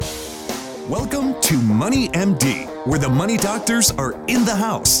Welcome to Money MD, where the money doctors are in the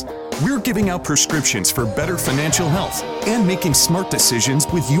house. We're giving out prescriptions for better financial health and making smart decisions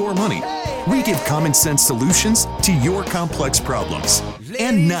with your money. We give common sense solutions to your complex problems.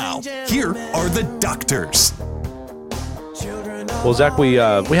 And now, here are the doctors. Well, Zach, we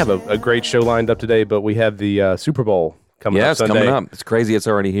have a great show lined up today, but we have the Super Bowl coming up Sunday. Coming up. It's crazy it's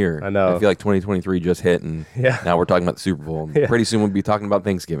already here. I know. I feel like 2023 just hit, and now we're talking about the Super Bowl. Yeah. Pretty soon we'll be talking about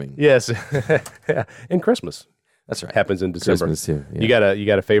Thanksgiving. Yes, and Christmas. That's right. Happens in December. Christmas too. Yeah. You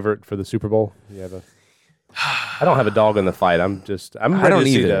got a favorite for the Super Bowl? You have I don't have a dog in the fight. I'm ready I don't to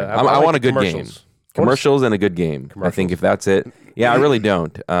see either. the. I like want a the good game. Commercials and a good game. I think if that's it. Yeah, I really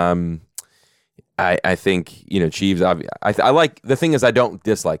don't. I think, Chiefs, I like, the thing is I don't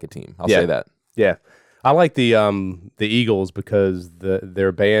dislike a team. I'll say that. Yeah. I like the Eagles because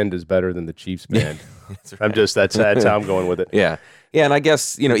their band is better than the Chiefs band. That's right. That's how I'm going with it. Yeah. Yeah, and I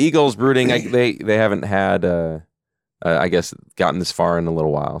guess, Eagles brooding, they haven't had, I guess, gotten this far in a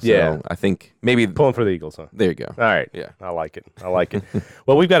little while. So I think maybe. Pulling for the Eagles, huh? There you go. All right. Yeah. I like it.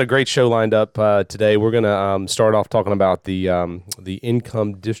 Well, we've got a great show lined up today. We're going to start off talking about the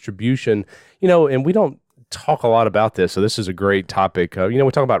income distribution, and we don't talk a lot about this, so this is a great topic. We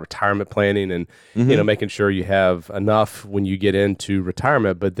talk about retirement planning and making sure you have enough when you get into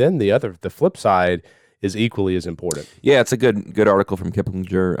retirement, but then the flip side is equally as important. Yeah, it's a good article from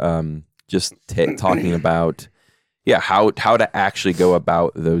Kiplinger, just talking about how to actually go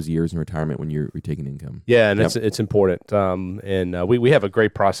about those years in retirement when you're taking income. Yeah, and it's important. And we have a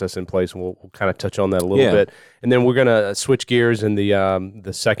great process in place, and we'll kind of touch on that a little bit. And then we're going to switch gears in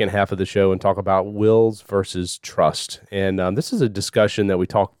the second half of the show and talk about wills versus trust. And this is a discussion that we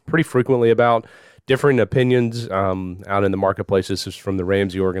talk pretty frequently about, differing opinions out in the marketplace. This is from the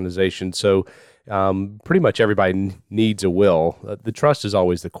Ramsey organization. So pretty much everybody needs a will. The trust is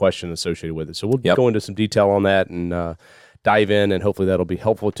always the question associated with it. So we'll go into some detail on that and dive in, and hopefully that'll be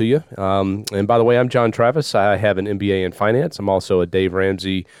helpful to you. And by the way, I'm John Travis. I have an MBA in finance. I'm also a Dave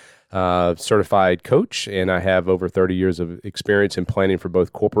Ramsey certified coach, and I have over 30 years of experience in planning for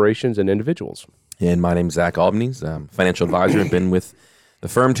both corporations and individuals. And my name's Zach Albanese. I'm a financial advisor. I've been with the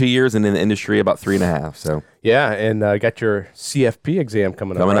firm 2 years and in the industry about 3.5. So and got your CFP exam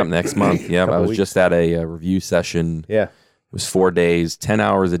coming up next month. Yeah, I was just at a review session. Yeah, it was 4 days, 10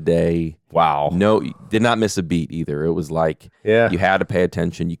 hours a day. Wow. No, did not miss a beat either. It was like you had to pay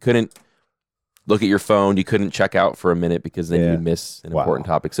attention. You couldn't look at your phone. You couldn't check out for a minute because then you'd miss an important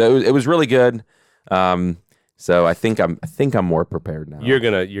topic. So it was really good. So I think I'm more prepared now. You're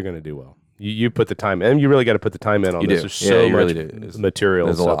gonna do well. You put the time in. You really got to put the time in on this. There's so much material.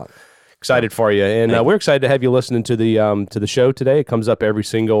 There's a lot. Excited for you, and we're excited to have you listening to the show today. It comes up every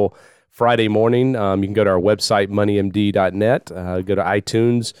single Friday morning. You can go to our website, moneymd.net. Go to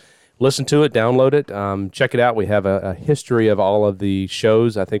iTunes, listen to it, download it, check it out. We have a history of all of the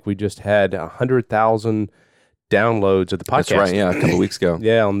shows. I think we just had 100,000 downloads of the podcast. That's right, a couple of weeks ago.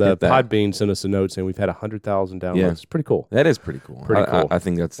 On the Podbean sent us a note saying we've had 100,000 downloads. It's pretty cool. That is pretty cool. Cool. I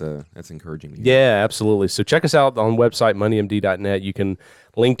think that's encouraging. Yeah, absolutely. So check us out on website, moneymd.net. You can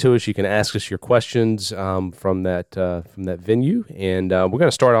link to us. You can ask us your questions from that venue. And we're going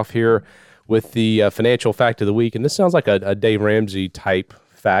to start off here with the financial fact of the week. And this sounds like a Dave Ramsey type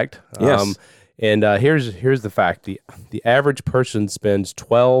fact. Yes. And here's the fact. The average person spends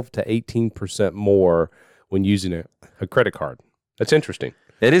 12 to 18% more when using a credit card. That's interesting.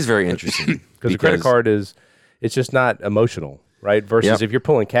 It is very interesting. because a credit card it's just not emotional, right? Versus if you're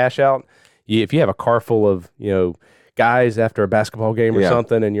pulling cash out, if you have a car full of, guys after a basketball game or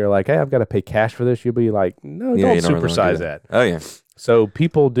something, and you're like, hey, I've got to pay cash for this, you'll be like, no, don't supersize that. Oh, yeah. So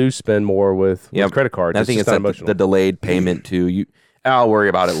people do spend more with credit cards. I think it's the delayed payment too. I'll worry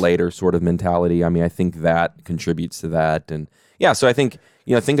about it later sort of mentality. I mean, I think that contributes to that. And so I think,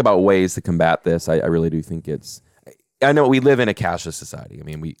 think about ways to combat this. I really do think I know we live in a cashless society. I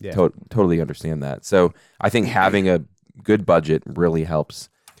mean, we totally understand that. So I think having a good budget really helps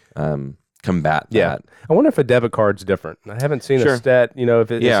combat that. I wonder if a debit card's different. I haven't seen a stat,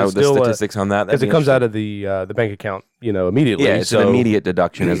 if it's the still statistics on that. Because it comes out of the bank account, immediately. Yeah, it's an immediate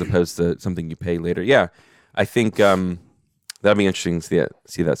deduction as opposed to something you pay later. Yeah, I think that'd be interesting to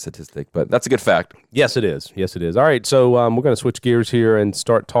see that statistic, but that's a good fact. Yes, it is. All right, so we're going to switch gears here and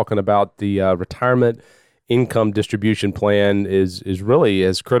start talking about the retirement income distribution plan is really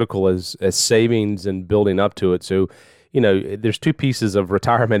as critical as savings and building up to it. So, there's two pieces of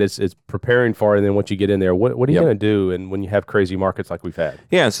retirement. It's preparing for it, and then once you get in there, what are you going to do? And when you have crazy markets like we've had.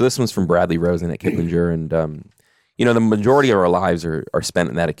 Yeah, so this one's from Bradley Rosen at Kiplinger, and the majority of our lives are spent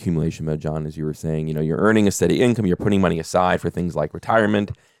in that accumulation mode, John, as you were saying. You're earning a steady income, you're putting money aside for things like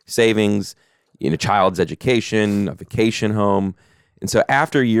retirement, savings, a child's education, a vacation home. And so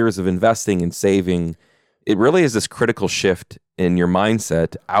after years of investing and saving, it really is this critical shift in your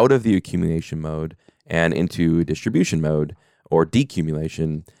mindset out of the accumulation mode and into distribution mode or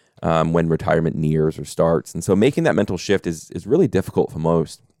decumulation when retirement nears or starts. And so making that mental shift is really difficult for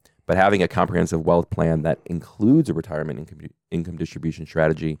most. But having a comprehensive wealth plan that includes a retirement income distribution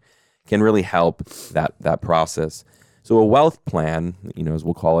strategy can really help that process. So a wealth plan, as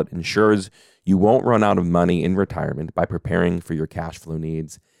we'll call it, ensures you won't run out of money in retirement by preparing for your cash flow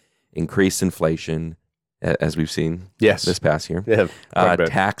needs, increased inflation, as we've seen this past year,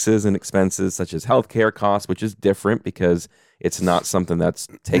 taxes and expenses such as healthcare costs, which is different because it's not something that's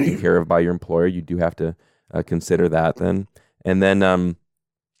taken care of by your employer. You do have to consider that then. And then,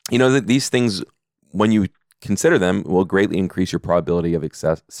 these things, when you consider them, will greatly increase your probability of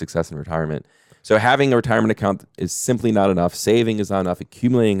success in retirement. So having a retirement account is simply not enough. Saving is not enough.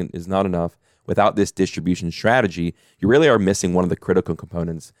 Accumulating is not enough. Without this distribution strategy, you really are missing one of the critical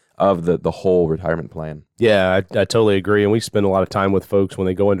components of the whole retirement plan. Yeah, I totally agree. And we spend a lot of time with folks when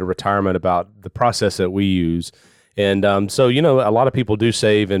they go into retirement about the process that we use. And so, a lot of people do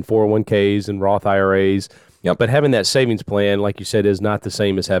save in 401ks and Roth IRAs. Yep. But having that savings plan, like you said, is not the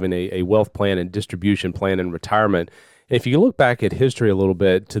same as having a wealth plan and distribution plan in retirement. And if you look back at history a little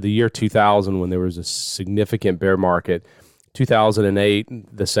bit to the year 2000 when there was a significant bear market,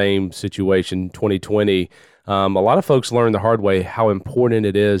 2008, the same situation, 2020, a lot of folks learned the hard way how important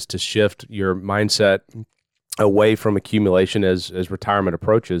it is to shift your mindset away from accumulation as retirement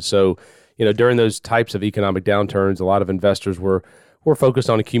approaches. So, during those types of economic downturns, a lot of investors were focused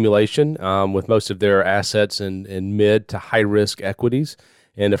on accumulation with most of their assets in mid to high risk equities.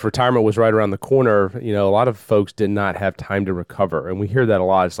 And if retirement was right around the corner, a lot of folks did not have time to recover. And we hear that a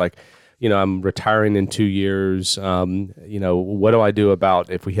lot. It's like, I'm retiring in 2 years. What do I do about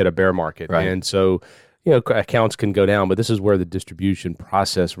if we hit a bear market? Right. And so, accounts can go down, but this is where the distribution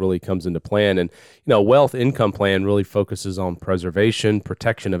process really comes into plan. And, a wealth income plan really focuses on preservation,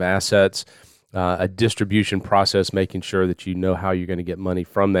 protection of assets, a distribution process, making sure that you know how you're going to get money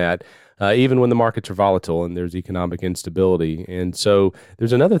from that, even when the markets are volatile and there's economic instability. And so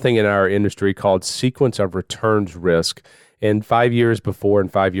there's another thing in our industry called sequence of returns risk. And 5 years before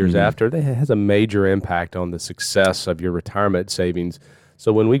and 5 years after, that has a major impact on the success of your retirement savings.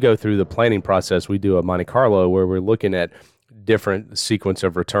 So when we go through the planning process, we do a Monte Carlo where we're looking at different sequence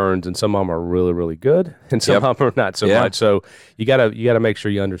of returns, and some of them are really, really good, and some of them are not so much. So you gotta make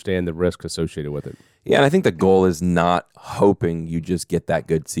sure you understand the risk associated with it. Yeah, and I think the goal is not hoping you just get that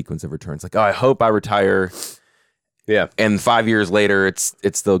good sequence of returns. Like, I hope I retire. Yeah, and 5 years later, it's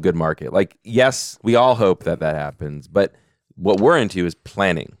still a good market. Like, yes, we all hope that happens, but what we're into is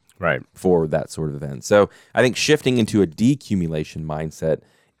planning for that sort of event. So I think shifting into a decumulation mindset,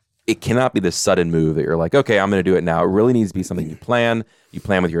 it cannot be this sudden move that you're like, okay, I'm going to do it now. It really needs to be something you plan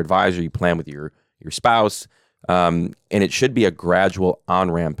with your advisor, you plan with your spouse, and it should be a gradual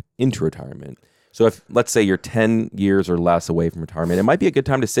on-ramp into retirement. So if, let's say, you're 10 years or less away from retirement, it might be a good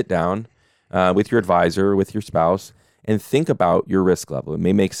time to sit down with your advisor, with your spouse, and think about your risk level. It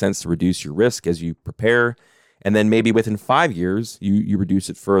may make sense to reduce your risk as you prepare, and then maybe within 5 years, you reduce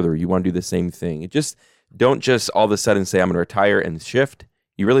it further. You want to do the same thing. Don't just all of a sudden say, I'm going to retire and shift.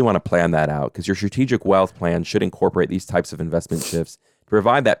 You really want to plan that out because your strategic wealth plan should incorporate these types of investment shifts to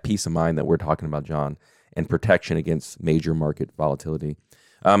provide that peace of mind that we're talking about, John, and protection against major market volatility.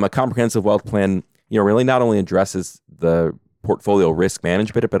 A comprehensive wealth plan, really not only addresses the portfolio risk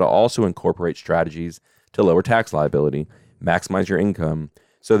management, but it also incorporates strategies to lower tax liability, maximize your income.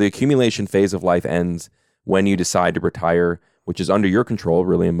 So the accumulation phase of life ends when you decide to retire, which is under your control,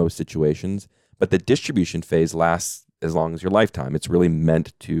 really, in most situations. But the distribution phase lasts as long as your lifetime. It's really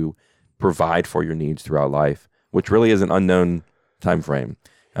meant to provide for your needs throughout life, which really is an unknown time frame.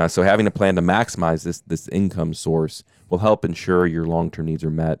 So having a plan to maximize this income source will help ensure your long-term needs are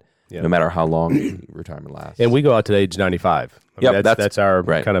met, no matter how long retirement lasts. And we go out to age 95. That's our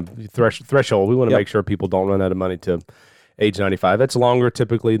kind of threshold. We want to make sure people don't run out of money to age 95. That's longer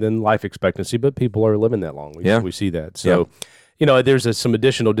typically than life expectancy, but people are living that long. We see that. So, there's some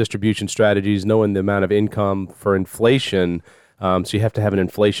additional distribution strategies, knowing the amount of income for inflation. So you have to have an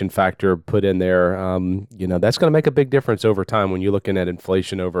inflation factor put in there. That's going to make a big difference over time when you're looking at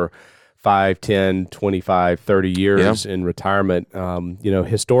inflation over 5, 10, 25, 30 years in retirement.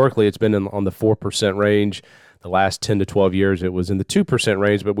 Historically, it's been on the 4% range. The last 10 to 12 years, it was in the 2%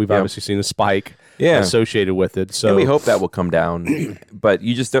 range, but we've obviously seen a spike associated with it. So and we hope that will come down, but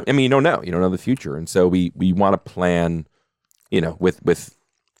you just don't. You don't know. You don't know the future, and so we want to plan, with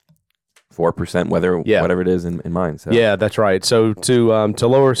 4%, whatever it is in mine. So. Yeah, that's right. So to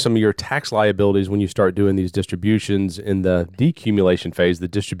lower some of your tax liabilities when you start doing these distributions in the decumulation phase, the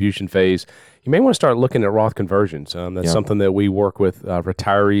distribution phase, you may want to start looking at Roth conversions. That's something that we work with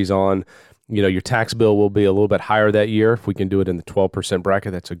retirees on. Your tax bill will be a little bit higher that year. If we can do it in the 12%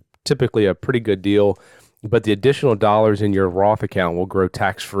 bracket, that's typically a pretty good deal. But the additional dollars in your Roth account will grow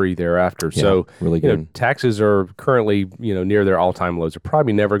tax-free thereafter. Yeah, so really good. Taxes are currently near their all-time lows. They're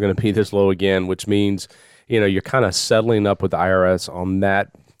probably never going to be this low again, which means you're kind of settling up with the IRS on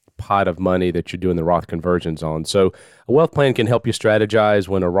that pot of money that you're doing the Roth conversions on. So a wealth plan can help you strategize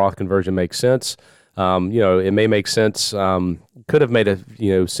when a Roth conversion makes sense. It may make sense. Could have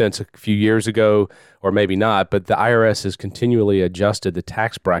made sense a few years ago, or maybe not. But the IRS has continually adjusted the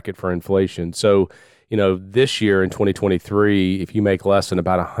tax bracket for inflation. So this year in 2023, if you make less than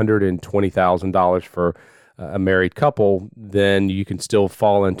about $120,000 for a married couple, then you can still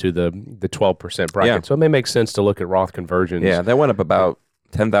fall into the 12% bracket. Yeah. So it may make sense to look at Roth conversions. Yeah, that went up about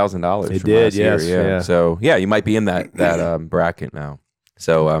 $10,000. It did, yes. Year, yeah. So you might be in that bracket now.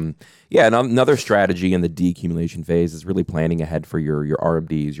 So and another strategy in the decumulation phase is really planning ahead for your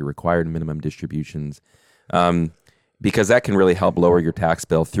RMDs, your required minimum distributions. Because that can really help lower your tax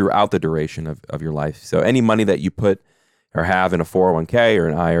bill throughout the duration of your life. So any money that you put or have in a 401k or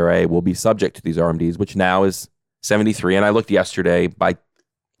an IRA will be subject to these RMDs, which now is 73. And I looked yesterday, by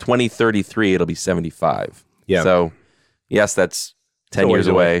 2033, it'll be 75. Yeah. So, yes, that's 10 years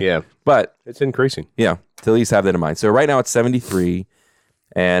away. Yeah. But it's increasing. Yeah, to at least have that in mind. So right now it's 73,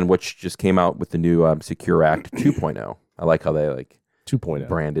 and which just came out with the new Secure Act 2.0. I like how they 2.0.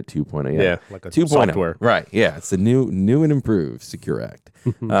 brand it 2.0. Yeah, like a 2.0. software. Right. Yeah, it's a new and improved Secure Act.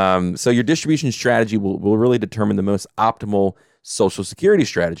 So your distribution strategy will really determine the most optimal Social Security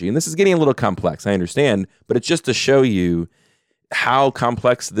strategy. And this is getting a little complex, I understand, but it's just to show you how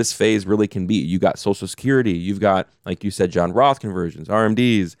complex this phase really can be. You got Social Security, you've got, like you said, John, Roth conversions,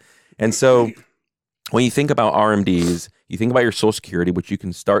 RMDs. And so when you think about RMDs, you think about your Social Security, which you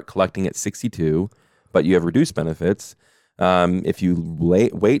can start collecting at 62, but you have reduced benefits. If you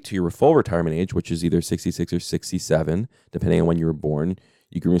wait to your full retirement age, which is either 66 or 67, depending on when you were born,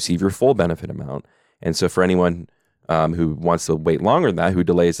 you can receive your full benefit amount. And so for anyone who wants to wait longer than that, who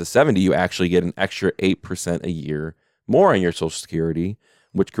delays to 70, you actually get an extra 8% a year more on your Social Security,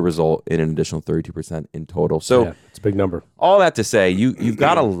 which could result in an additional 32% in total. So it's a big number. All that to say, you've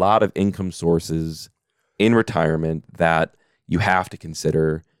got a lot of income sources in retirement that you have to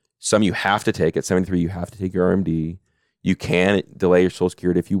consider. Some you have to take. At 73, you have to take your RMD. You can delay your Social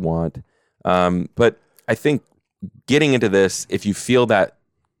Security if you want. But I think getting into this, if you feel that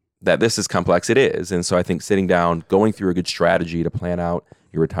this is complex, it is. And so I think sitting down, going through a good strategy to plan out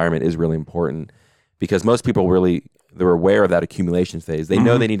your retirement is really important, because most people they're aware of that accumulation phase. They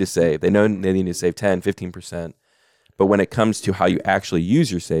know they need to save. They know they need to save 10, 15%. But when it comes to how you actually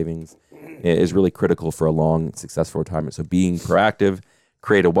use your savings, it is really critical for a long, successful retirement. So being proactive,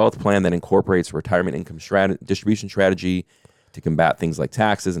 create a wealth plan that incorporates retirement income distribution strategy to combat things like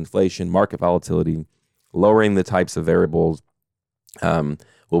taxes, inflation, market volatility. Lowering the types of variables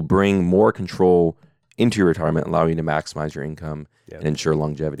will bring more control into your retirement, allow you to maximize your income and ensure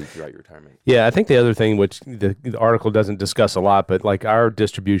longevity throughout your retirement. Yeah, I think the other thing, which the article doesn't discuss a lot, but like our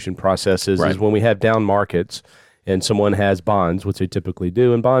distribution process is when we have down markets and someone has bonds, which they typically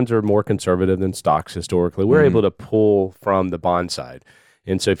do, and bonds are more conservative than stocks historically, we're able to pull from the bond side.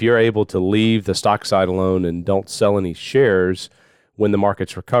 And so if you're able to leave the stock side alone and don't sell any shares, when the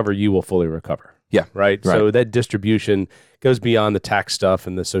markets recover, you will fully recover. Yeah. Right? So that distribution goes beyond the tax stuff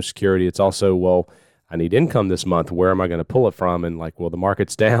and the Social Security. It's also, I need income this month. Where am I going to pull it from? And the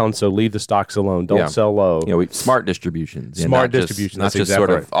market's down, so leave the stocks alone. Don't sell low. Smart distributions. Smart distributions. Not just sort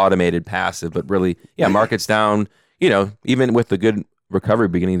of automated passive, but really, market's down. Even with the good recovery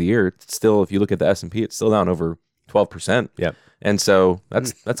beginning of the year, it's still, if you look at the S&P, it's still down over 12%. Yeah. And so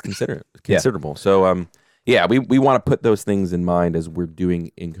that's considerable. So we want to put those things in mind as we're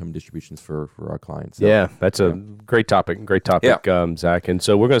doing income distributions for our clients. So, that's a great topic, Zach. And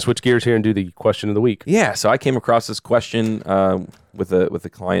so we're going to switch gears here and do the question of the week. Yeah, so I came across this question with a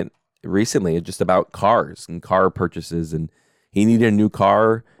client recently, just about cars and car purchases, and he needed a new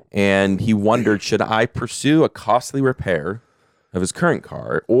car, and he wondered, should I pursue a costly repair of his current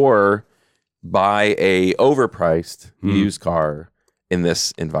car or buy a overpriced used car in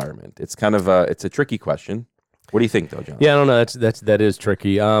this environment? It's kind of it's a tricky question. What do you think, though, John? Yeah, I don't know. That is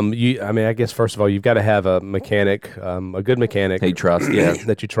tricky. I guess first of all, you've got to have a mechanic, a good mechanic that you trust.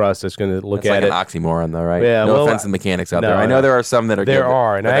 that you trust that's going to look at it. An oxymoron, though, right? Yeah. No offense to mechanics out there. I know there are some that are. There good,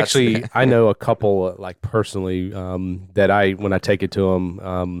 are, and I know a couple personally that when I take it to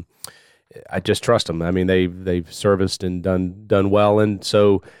them. I just trust them. I mean, they've serviced and done well, and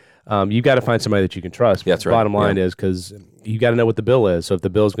so you've got to find somebody that you can trust. That's right. Bottom line is, because you got to know what the bill is. So if the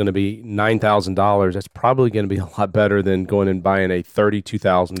bill is going to be $9,000, that's probably going to be a lot better than going and buying a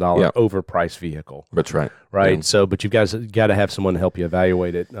 $32,000 overpriced vehicle. That's right. Right. Yeah. So, but you've got to have someone to help you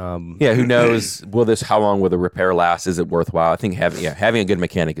evaluate it. Who knows? How long will the repair last? Is it worthwhile? I think having a good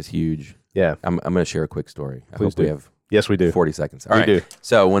mechanic is huge. Yeah. I'm going to share a quick story. I hope do. we have. Yes, we do. 40 seconds. All right. do.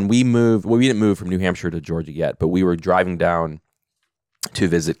 So when we moved, we didn't move from New Hampshire to Georgia yet, but we were driving down to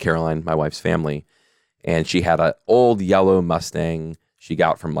visit Caroline, my wife's family, and she had an old yellow Mustang she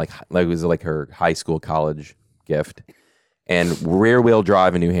got from like it was like her high school college gift. And rear wheel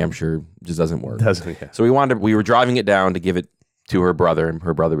drive in New Hampshire just doesn't work. So we were driving it down to give it to her brother, and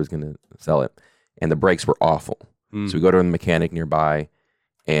her brother was going to sell it, and the brakes were awful. So we go to a mechanic nearby,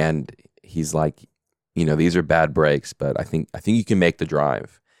 and he's like, these are bad brakes, but I think you can make the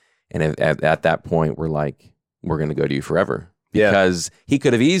drive. And at that point, we're like, we're going to go to you forever. Because he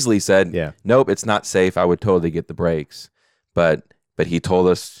could have easily said, nope, it's not safe. I would totally get the brakes. But he told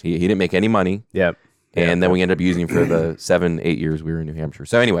us he didn't make any money. And then we ended up using him for the 7-8 years we were in New Hampshire.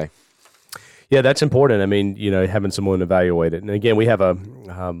 So anyway. Yeah, that's important. I mean, having someone evaluate it. And again, we have a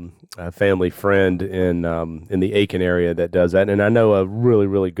family friend in the Aiken area that does that. And I know a really,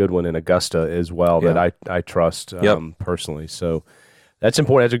 really good one in Augusta as well that I trust personally. So that's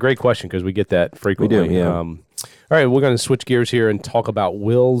important. That's a great question because we get that frequently. We do, yeah. All right, we're going to switch gears here and talk about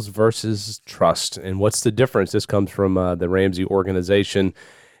wills versus trust. And what's the difference? This comes from the Ramsey organization.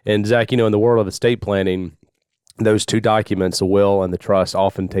 And Zach, in the world of estate planning, those two documents, the will and the trust,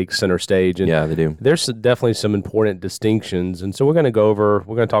 often take center stage. And they do. There's definitely some important distinctions. And so we're going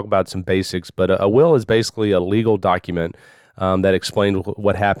to talk about some basics, but a will is basically a legal document that explains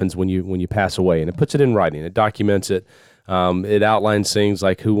what happens when you pass away. And it puts it in writing. It documents it. It outlines things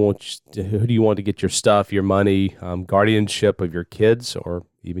like who do you want to get your stuff, your money, guardianship of your kids, or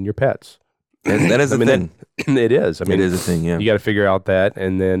even your pets. That is a thing. It is. It is a thing, yeah. You got to figure out that.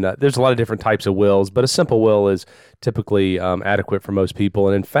 And then there's a lot of different types of wills, but a simple will is typically adequate for most people.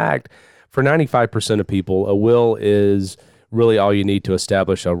 And in fact, for 95% of people, a will is really all you need to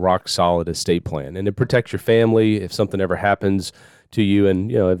establish a rock-solid estate plan. And it protects your family if something ever happens to you,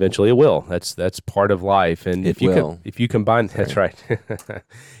 and eventually it will. That's part of life. And if you combine that's right.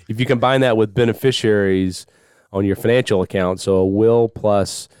 If you combine that with beneficiaries on your financial account, so a will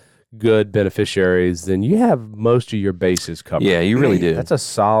plus good beneficiaries, then you have most of your bases covered. Yeah, you really do. That's a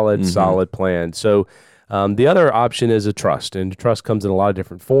solid plan. So the other option is a trust, and the trust comes in a lot of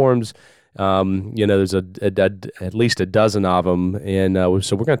different forms. There's at least a dozen of them, and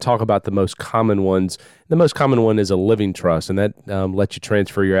so we're going to talk about the most common ones. The most common one is a living trust, and that lets you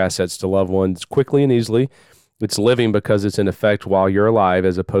transfer your assets to loved ones quickly and easily. It's living because it's in effect while you're alive,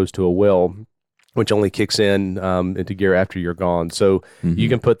 as opposed to a will, which only kicks in into gear after you're gone. So you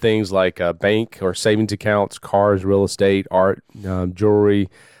can put things like bank or savings accounts, cars, real estate, art, jewelry,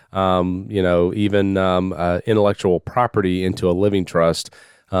 even intellectual property into a living trust.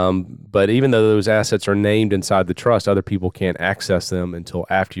 But even though those assets are named inside the trust, other people can't access them until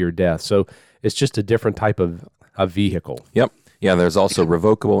after your death. So it's just a different type of vehicle. Yep. Yeah, there's also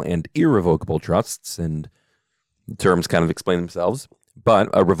revocable and irrevocable trusts, and the terms kind of explain themselves. But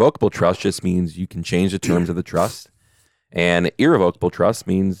a revocable trust just means you can change the terms of the trust, and irrevocable trust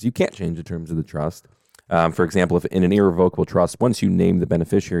means you can't change the terms of the trust. For example, if in an irrevocable trust, once you name the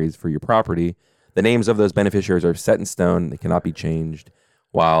beneficiaries for your property, the names of those beneficiaries are set in stone. They cannot be changed.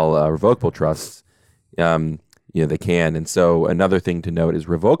 While revocable trusts, they can. And so another thing to note is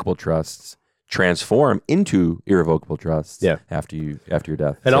revocable trusts transform into irrevocable trusts after your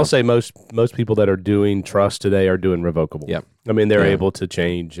death. And I'll say most people that are doing trust today are doing revocable. Yeah. I mean, they're able to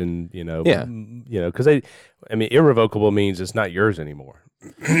change and, because irrevocable means it's not yours anymore.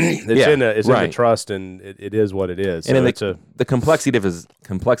 It's in the trust, and it is what it is. And so the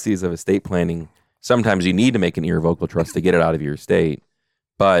complexities of estate planning, sometimes you need to make an irrevocable trust to get it out of your estate.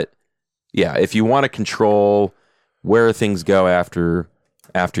 But yeah, if you want to control where things go after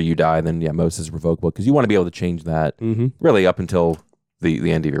you die, then most is revocable, because you want to be able to change that really up until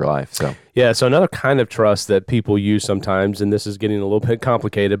the end of your life. So another kind of trust that people use sometimes, and this is getting a little bit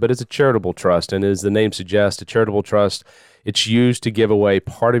complicated, but it's a charitable trust. And as the name suggests, a charitable trust, it's used to give away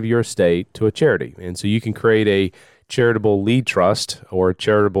part of your estate to a charity. And so you can create a charitable lead trust or a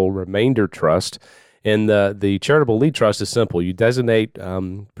charitable remainder trust. And the charitable lead trust is simple. You designate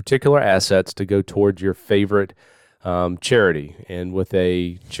particular assets to go towards your favorite charity. And with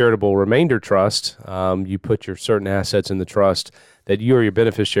a charitable remainder trust, you put your certain assets in the trust that you or your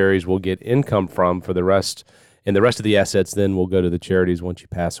beneficiaries will get income from for the rest and the rest of the assets then will go to the charities once you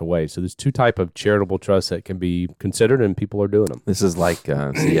pass away. So there's 2 types of charitable trusts that can be considered, and people are doing them. This is like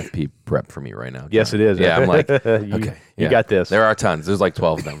CFP prep for me right now, John. Yes, it is. Yeah, I'm like, okay. You got this. There are tons. There's like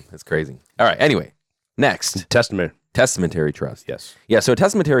 12 of them. It's crazy. All right. Anyway, next. Testamentary trust. Yes. Yeah, so a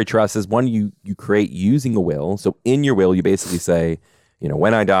testamentary trust is one you create using a will. So in your will, you basically say,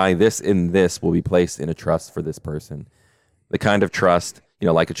 when I die, this and this will be placed in a trust for this person. The kind of trust,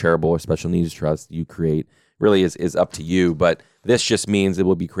 like a charitable or special needs trust you create really is up to you, but this just means it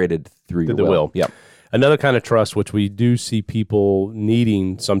will be created through your will. Yep. Another kind of trust, which we do see people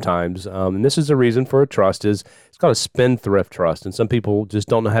needing sometimes, and this is a reason for a trust, is it's called a spendthrift trust. And some people just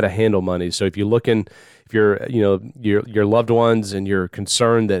don't know how to handle money. So if you're looking, if you're, your loved ones and you're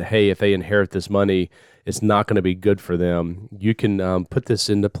concerned that, hey, if they inherit this money, it's not going to be good for them, you can put this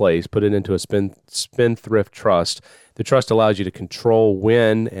into place, put it into a spendthrift trust. The trust allows you to control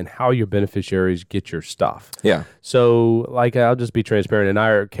when and how your beneficiaries get your stuff. Yeah. So, I'll just be transparent. In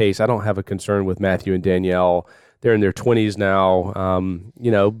our case, I don't have a concern with Matthew and Danielle. They're in their 20s now,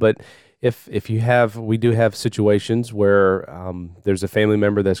 but if you have, we do have situations where there's a family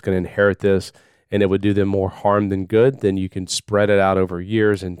member that's going to inherit this, and it would do them more harm than good, then you can spread it out over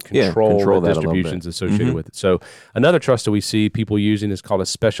years and control the distributions associated with it. So another trust that we see people using is called a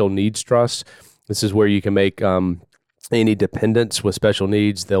special needs trust. This is where you can make any dependents with special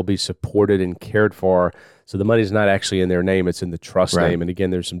needs, they'll be supported and cared for. So the money's not actually in their name, it's in the trust name. And again,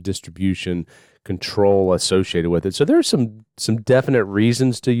 there's some distribution control associated with it. So there's some definite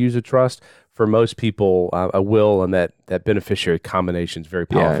reasons to use a trust. For most people, a will and that beneficiary combination is very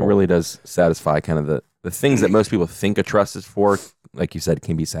powerful. Yeah, it really does satisfy kind of the things that most people think a trust is for, like you said,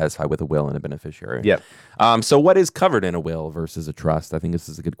 can be satisfied with a will and a beneficiary. Yep. So what is covered in a will versus a trust? I think this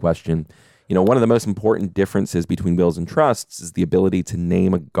is a good question. One of the most important differences between wills and trusts is the ability to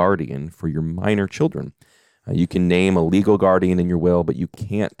name a guardian for your minor children. You can name a legal guardian in your will, but you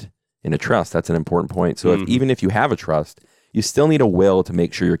can't in a trust. That's an important point. So even if you have a trust, you still need a will to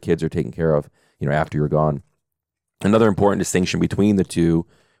make sure your kids are taken care of, after you're gone. Another important distinction between the two,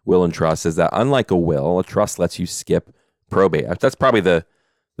 will and trust, is that unlike a will, a trust lets you skip probate. That's probably the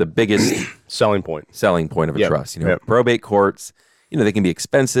biggest selling point of a trust. Probate courts, they can be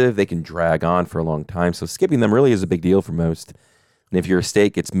expensive. They can drag on for a long time. So skipping them really is a big deal for most. And if your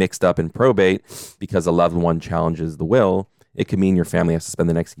estate gets mixed up in probate because a loved one challenges the will, it could mean your family has to spend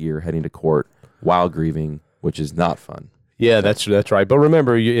the next year heading to court while grieving, which is not fun. Yeah, that's right. But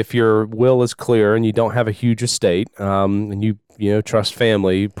remember, if your will is clear and you don't have a huge estate, and you trust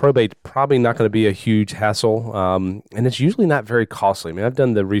family, probate probably not going to be a huge hassle, and it's usually not very costly. I mean, I've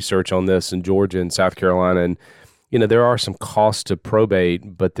done the research on this in Georgia and South Carolina, and there are some costs to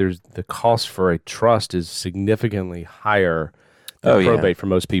probate, but there's the cost for a trust is significantly higher than probate for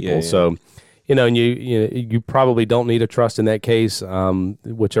most people. Yeah. So, and you probably don't need a trust in that case,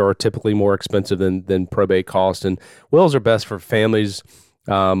 which are typically more expensive than probate costs. And wills are best for families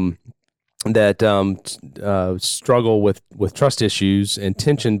that struggle with trust issues and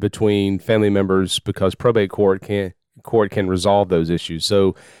tension between family members, because probate court can resolve those issues.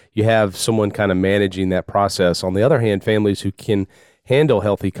 So you have someone kind of managing that process. On the other hand, families who can handle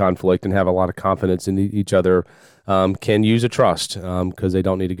healthy conflict and have a lot of confidence in each other can use a trust because they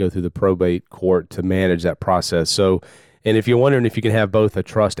don't need to go through the probate court to manage that process. So, and if you're wondering if you can have both a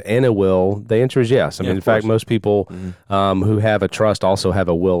trust and a will, the answer is yes. I mean, in fact, most people who have a trust also have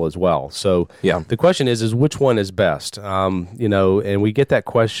a will as well. So the question is which one is best? And we get that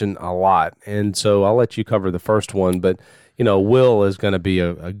question a lot. And so I'll let you cover the first one, but will is going to be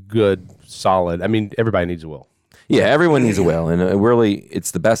a good, solid. I mean, everybody needs a will. Yeah, everyone needs a will, and really,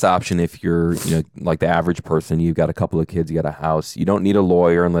 it's the best option if you're, like the average person. You've got a couple of kids, you got a house. You don't need a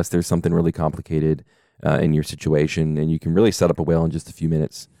lawyer unless there's something really complicated in your situation, and you can really set up a will in just a few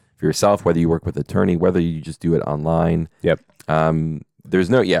minutes for yourself. Whether you work with an attorney, whether you just do it online. Yep. There's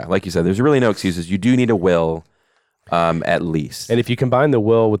like you said, there's really no excuses. You do need a will. At least. And if you combine the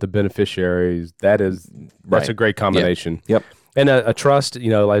will with the beneficiaries, that's a great combination. Yep. And a trust,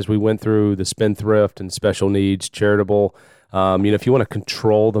 as we went through the spendthrift and special needs, charitable, if you want to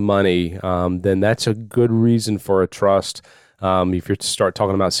control the money, then that's a good reason for a trust. If you start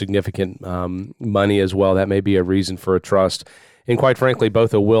talking about significant money as well, that may be a reason for a trust. And quite frankly,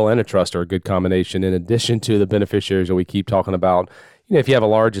 both a will and a trust are a good combination. In addition to the beneficiaries that we keep talking about, if you have a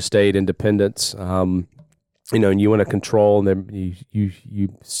large estate, independence, and you want to control, and then you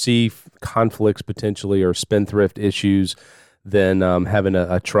see conflicts potentially or spendthrift issues, then having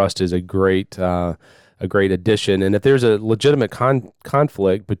a trust is a great addition. And if there's a legitimate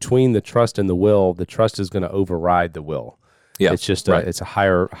conflict between the trust and the trust is going to override the will. Yeah, It's just it's a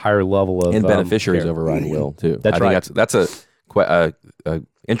higher level of and beneficiaries care. override will too. That's I right. think that's a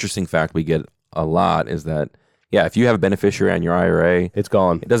interesting fact we get a lot is that if you have a beneficiary on your IRA, It's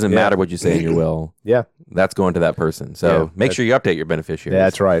gone. it doesn't matter what you say in your will. Yeah. That's going to that person. So make sure you update your beneficiaries.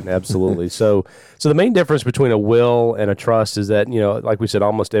 That's right, absolutely. So the main difference between a will and a trust is that, like we said,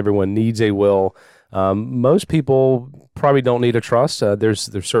 almost everyone needs a will. Most people probably don't need a trust. There's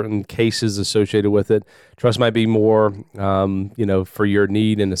certain cases associated with it. Trust might be more, for your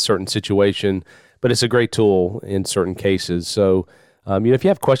need in a certain situation, but it's a great tool in certain cases. So, if you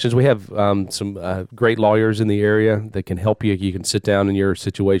have questions, we have some great lawyers in the area that can help you. You can sit down in your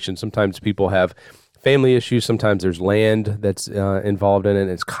situation. Sometimes people have family issues. Sometimes there's land that's involved in it.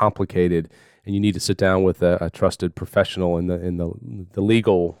 And it's complicated, and you need to sit down with a trusted professional in the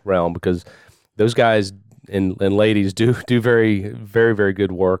legal realm, because those guys and ladies do very, very, very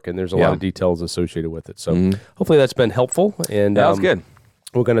good work, and there's a lot of details associated with it. So hopefully that's been helpful. And that was good.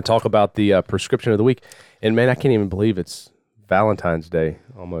 We're going to talk about the prescription of the week. And man, I can't even believe it's Valentine's Day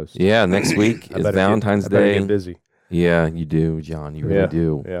almost. Yeah, next week is Valentine's Day. I better get busy. Yeah, you do, John. You really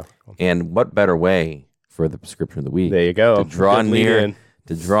do. Yeah. And what better way for the prescription of the week? There you go. To draw Good lead near in.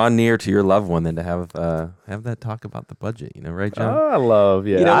 to draw near to your loved one than to have that talk about the budget. Right, John? Oh,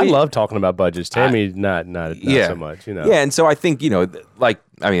 I love talking about budgets. Tammy, not so much. Yeah, and so I think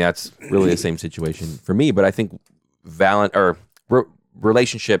that's really the same situation for me. But I think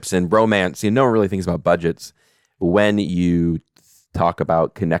relationships and romance, no one really thinks about budgets when you talk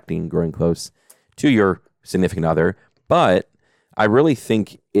about connecting, growing close to your significant other. But I really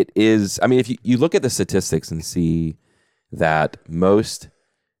think it is, if you look at the statistics and see that most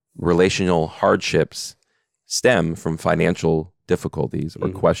relational hardships stem from financial difficulties or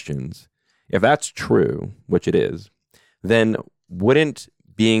questions, if that's true, which it is, then wouldn't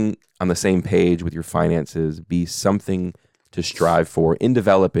being on the same page with your finances be something to strive for in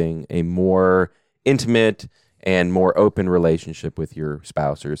developing a more intimate and more open relationship with your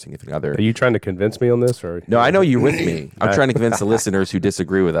spouse or your significant other? Are you trying to convince me on this? Or no, I know you're with me. I'm trying to convince the listeners who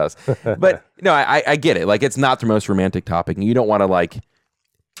disagree with us. But no, I get it. It's not the most romantic topic, and you don't want to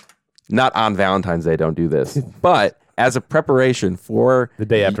not on Valentine's Day, don't do this. But as a preparation for the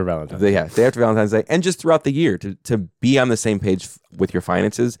day after Valentine's Day. Day after Valentine's Day, and just throughout the year to be on the same page with your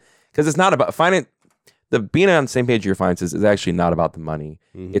finances, because it's not about being on the same page with your finances is actually not about the money.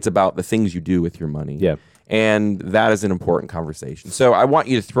 It's about the things you do with your money. Yeah. And that is an important conversation. So I want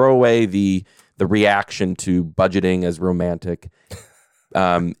you to throw away the reaction to budgeting as romantic,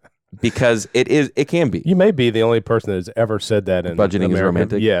 because it can be. You may be the only person that has ever said that in budgeting America. is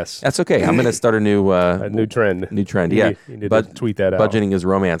romantic. Yes, that's okay. I'm going to start a new trend. New trend. You need to tweet that out. Budgeting is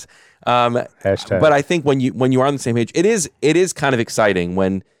romance. Hashtag. But I think when you are on the same page, it is kind of exciting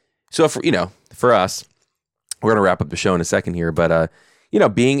when. So for us, we're going to wrap up the show in a second here, but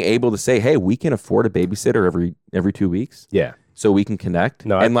being able to say, hey, we can afford a babysitter every 2 weeks. Yeah. So we can connect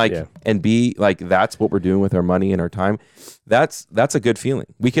and be like, that's what we're doing with our money and our time. That's a good feeling.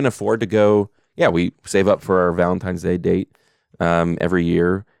 We can afford to go. Yeah. We save up for our Valentine's Day date every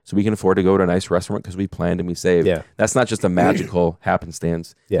year. So we can afford to go to a nice restaurant because we planned and we saved. Yeah. That's not just a magical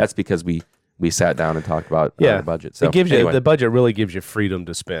happenstance. Yeah. That's because we sat down and talked about the budget. So it gives the budget really gives you freedom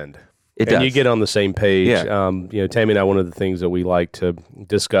to spend. It does. And you get on the same page. Yeah. Tammy and I, one of the things that we like to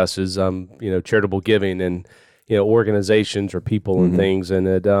discuss is, charitable giving and, organizations or people and things. And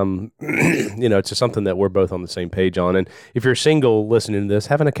it, it's just something that we're both on the same page on. And if you're single listening to this,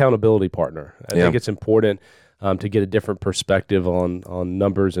 have an accountability partner. I think it's important to get a different perspective on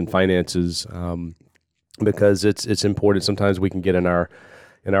numbers and finances, because it's important. Sometimes we can get in our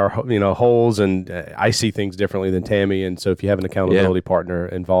holes, and I see things differently than Tammy. And so if you have an accountability partner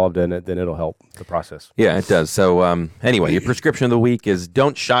involved in it, then it'll help the process. Yeah, it does. So anyway, your prescription of the week is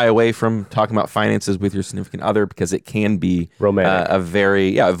don't shy away from talking about finances with your significant other, because it can be romantic. A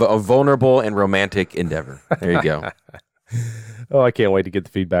vulnerable and romantic endeavor. There you go. Oh, I can't wait to get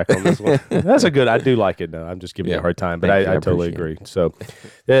the feedback on this one. That's a good. I do like it. No, I'm just giving you a hard time, but I totally agree. So,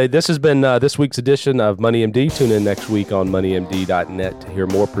 this has been this week's edition of Money MD. Tune in next week on moneymd.net to hear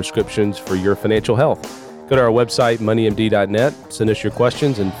more prescriptions for your financial health. Go to our website, moneymd.net. Send us your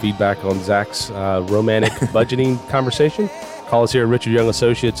questions and feedback on Zach's romantic budgeting conversation. Call us here at Richard Young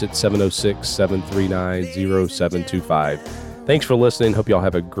Associates at 706-739-0725. Thanks for listening. Hope y'all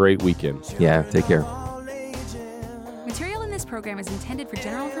have a great weekend. Yeah, take care. This program is intended for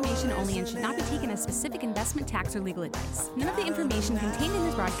general information only and should not be taken as specific investment, tax, or legal advice. None of the information contained in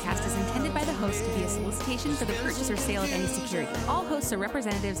this broadcast is intended by the host to be a solicitation for the purchase or sale of any security. All hosts are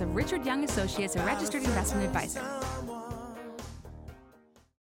representatives of Richard Young Associates, a registered investment advisor.